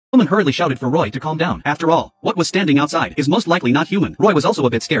woman hurriedly shouted for Roy to calm down. After all, what was standing outside is most likely not human. Roy was also a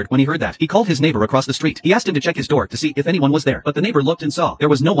bit scared when he heard that. He called his neighbor across the street. He asked him to check his door to see if anyone was there, but the neighbor looked and saw there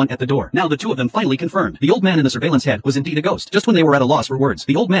was no one at the door. Now the two of them finally confirmed the old man in the surveillance head was indeed a ghost. Just when they were at a loss for words,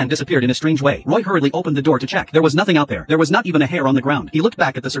 the old man disappeared in a strange way. Roy hurriedly opened the door to check. There was nothing out there. There was not even a hair on the ground. He looked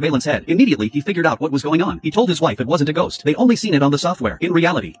back at the surveillance head. Immediately, he figured out what was going on. He told his wife it wasn't a ghost. They only seen it on the software. In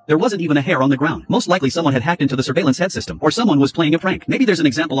reality, there wasn't even a hair on the ground. Most likely someone had hacked into the surveillance head system, or someone was playing a prank. Maybe there's an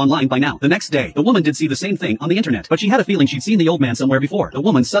example online by now. The next day, the woman did see the same thing on the internet, but she had a feeling she'd seen the old man somewhere before. The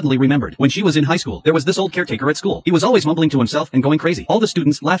woman suddenly remembered. When she was in high school, there was this old caretaker at school. He was always mumbling to himself and going crazy. All the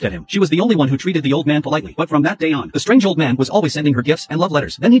students laughed at him. She was the only one who treated the old man politely. But from that day on, the strange old man was always sending her gifts and love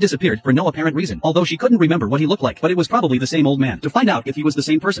letters. Then he disappeared for no apparent reason, although she couldn't remember what he looked like, but it was probably the same old man. To find out if he was the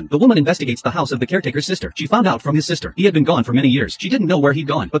same person, the woman investigates the house of the caretaker's sister. She found out from his sister he had been gone for many years. She didn't know where he'd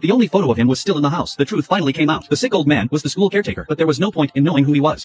gone, but the only photo of him was still in the house. The truth finally came out. The sick old man was the school caretaker, but there was no point in knowing who he was.